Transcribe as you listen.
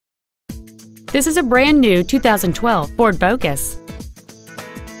This is a brand new 2012 Ford Focus.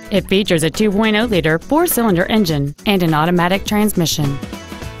 It features a 2.0-liter four-cylinder engine and an automatic transmission.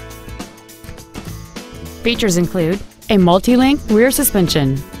 Features include a multi-link rear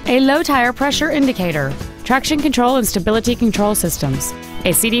suspension, a low tire pressure indicator, traction control and stability control systems,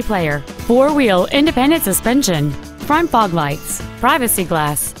 a CD player, four-wheel independent suspension, front fog lights, privacy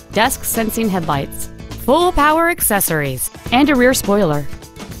glass, dusk sensing headlights, full power accessories, and a rear spoiler.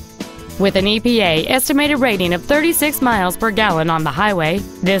 With an EPA estimated rating of 36 miles per gallon on the highway,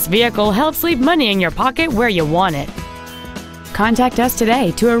 this vehicle helps leave money in your pocket where you want it. Contact us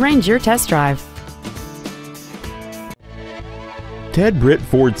today to arrange your test drive.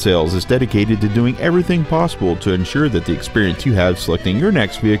 TedBrittFordSales is dedicated to doing everything possible to ensure that the experience you have selecting your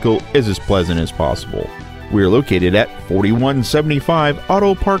next vehicle is as pleasant as possible. We are located at 4175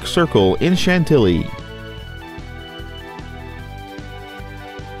 Auto Park Circle in Chantilly.